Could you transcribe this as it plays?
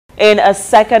In a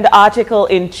second article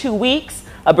in 2 weeks,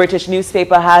 a British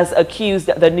newspaper has accused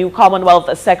the new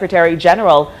Commonwealth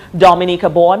Secretary-General,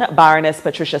 Dominica-born Baroness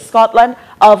Patricia Scotland,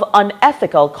 of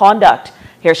unethical conduct.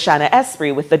 Here's Shanna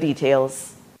Esprit with the details.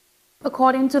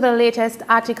 According to the latest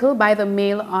article by the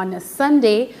Mail on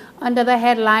Sunday, under the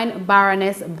headline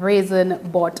 "Baroness Brazen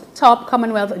Bought Top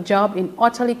Commonwealth Job in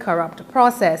Utterly Corrupt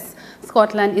Process,"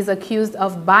 Scotland is accused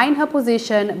of buying her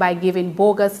position by giving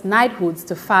bogus knighthoods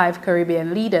to 5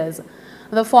 Caribbean leaders.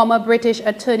 The former British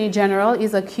Attorney General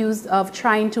is accused of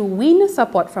trying to win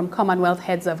support from Commonwealth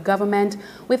heads of government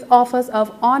with offers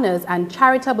of honours and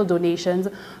charitable donations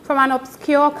from an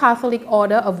obscure Catholic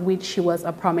order of which she was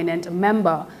a prominent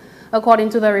member. According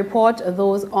to the report,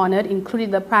 those honoured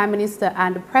included the Prime Minister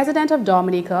and President of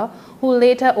Dominica, who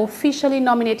later officially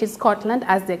nominated Scotland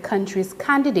as their country's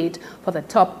candidate for the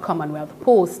top Commonwealth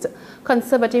post.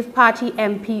 Conservative Party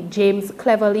MP James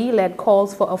Cleverly led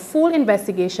calls for a full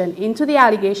investigation into the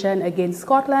allegation against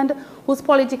Scotland, whose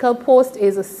political post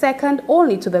is second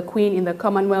only to the Queen in the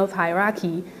Commonwealth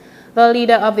hierarchy. The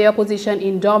leader of the opposition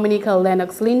in Dominica,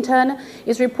 Lennox Linton,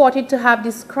 is reported to have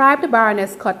described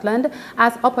Baroness Scotland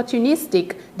as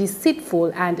opportunistic,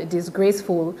 deceitful and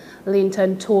disgraceful.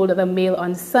 Linton told the Mail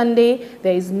on Sunday,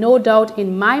 "There is no doubt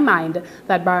in my mind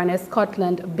that Baroness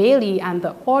Scotland, Bailey and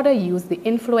the order used the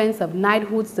influence of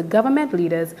knighthoods to government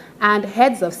leaders and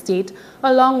heads of state,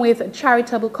 along with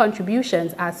charitable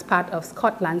contributions as part of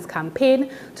Scotland's campaign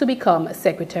to become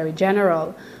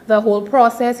Secretary-General. The whole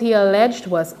process," he alleged,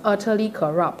 was utterly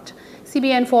corrupt.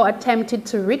 CBN4 attempted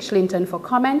to reach Linton for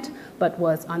comment, but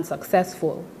was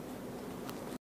unsuccessful.